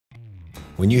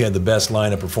When you have the best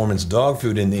line of performance dog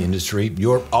food in the industry,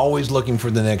 you're always looking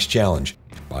for the next challenge.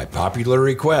 By popular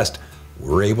request,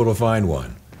 we're able to find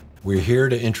one. We're here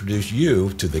to introduce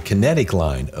you to the Kinetic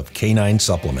line of canine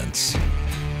supplements.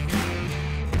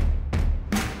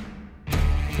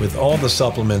 With all the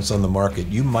supplements on the market,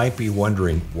 you might be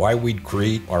wondering why we'd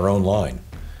create our own line.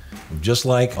 Just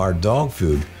like our dog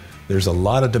food, there's a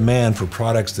lot of demand for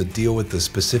products that deal with the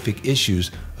specific issues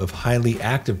of highly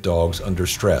active dogs under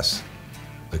stress.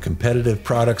 The competitive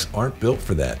products aren't built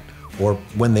for that, or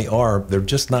when they are, they're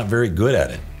just not very good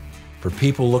at it. For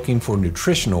people looking for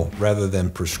nutritional rather than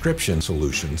prescription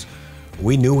solutions,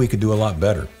 we knew we could do a lot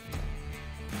better.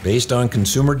 Based on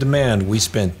consumer demand, we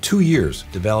spent 2 years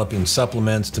developing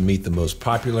supplements to meet the most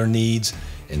popular needs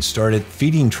and started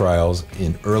feeding trials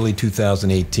in early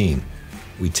 2018.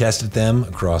 We tested them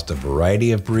across a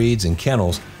variety of breeds and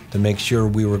kennels to make sure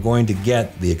we were going to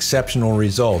get the exceptional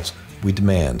results we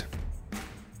demand.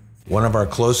 One of our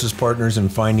closest partners in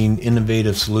finding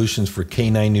innovative solutions for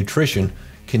canine nutrition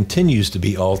continues to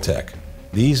be Alltech.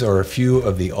 These are a few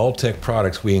of the Alltech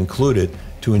products we included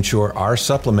to ensure our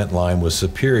supplement line was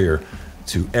superior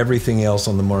to everything else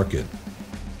on the market.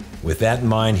 With that in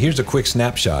mind, here's a quick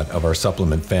snapshot of our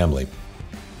supplement family.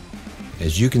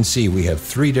 As you can see, we have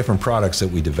 3 different products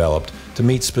that we developed to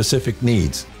meet specific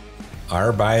needs.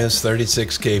 Our BIOS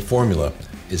 36K formula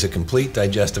is a complete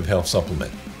digestive health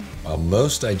supplement. While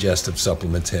most digestive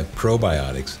supplements have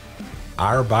probiotics,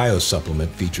 our BIOS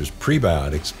supplement features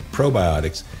prebiotics,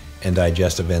 probiotics, and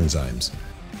digestive enzymes.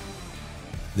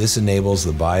 This enables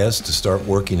the BIOS to start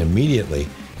working immediately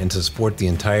and to support the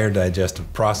entire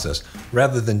digestive process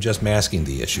rather than just masking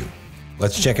the issue.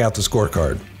 Let's check out the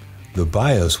scorecard. The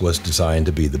BIOS was designed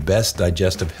to be the best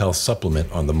digestive health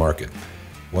supplement on the market.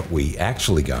 What we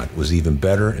actually got was even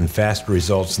better and faster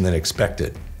results than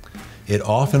expected. It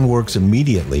often works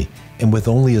immediately and with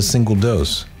only a single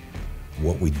dose.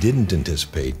 What we didn't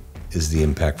anticipate is the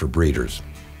impact for breeders.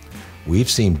 We've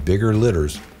seen bigger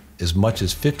litters, as much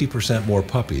as 50% more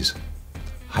puppies,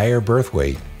 higher birth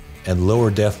weight, and lower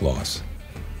death loss.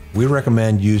 We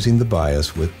recommend using the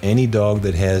BIOS with any dog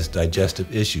that has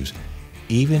digestive issues,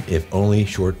 even if only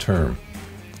short term.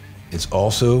 It's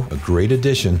also a great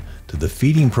addition to the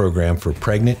feeding program for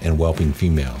pregnant and whelping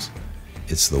females.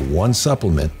 It's the one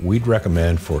supplement we'd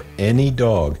recommend for any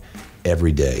dog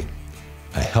every day.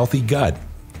 A healthy gut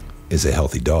is a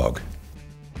healthy dog.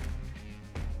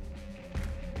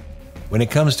 When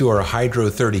it comes to our Hydro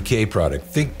 30K product,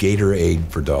 think Gatorade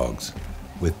for dogs.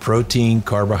 With protein,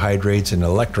 carbohydrates, and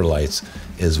electrolytes,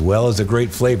 as well as a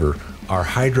great flavor, our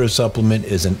Hydro supplement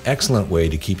is an excellent way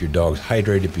to keep your dogs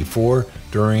hydrated before,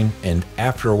 during, and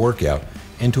after a workout,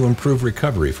 and to improve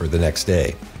recovery for the next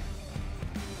day.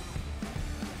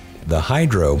 The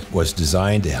Hydro was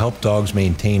designed to help dogs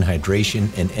maintain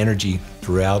hydration and energy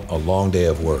throughout a long day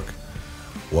of work.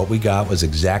 What we got was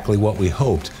exactly what we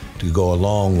hoped to go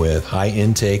along with high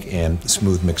intake and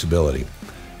smooth mixability.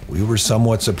 We were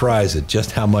somewhat surprised at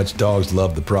just how much dogs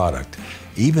love the product,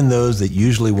 even those that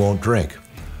usually won't drink.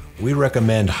 We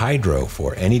recommend Hydro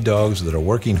for any dogs that are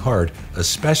working hard,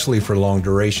 especially for long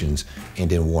durations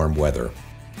and in warm weather.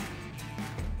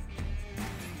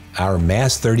 Our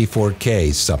Mass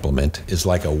 34K supplement is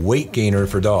like a weight gainer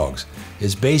for dogs.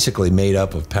 It's basically made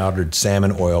up of powdered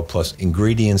salmon oil plus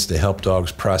ingredients to help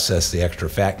dogs process the extra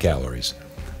fat calories.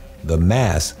 The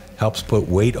Mass helps put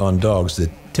weight on dogs that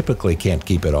typically can't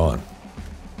keep it on.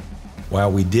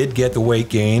 While we did get the weight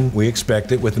gain we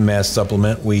expected with the Mass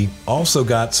supplement, we also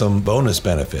got some bonus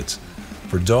benefits.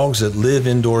 For dogs that live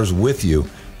indoors with you,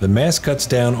 the Mass cuts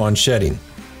down on shedding.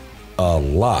 A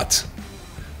lot.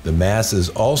 The Mass is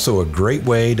also a great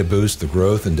way to boost the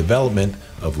growth and development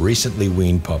of recently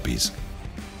weaned puppies.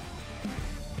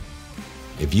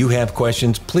 If you have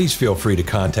questions, please feel free to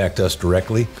contact us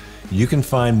directly. You can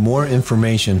find more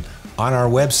information on our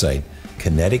website,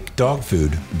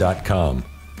 kineticdogfood.com.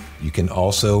 You can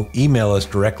also email us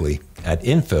directly at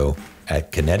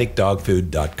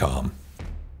info@kineticdogfood.com.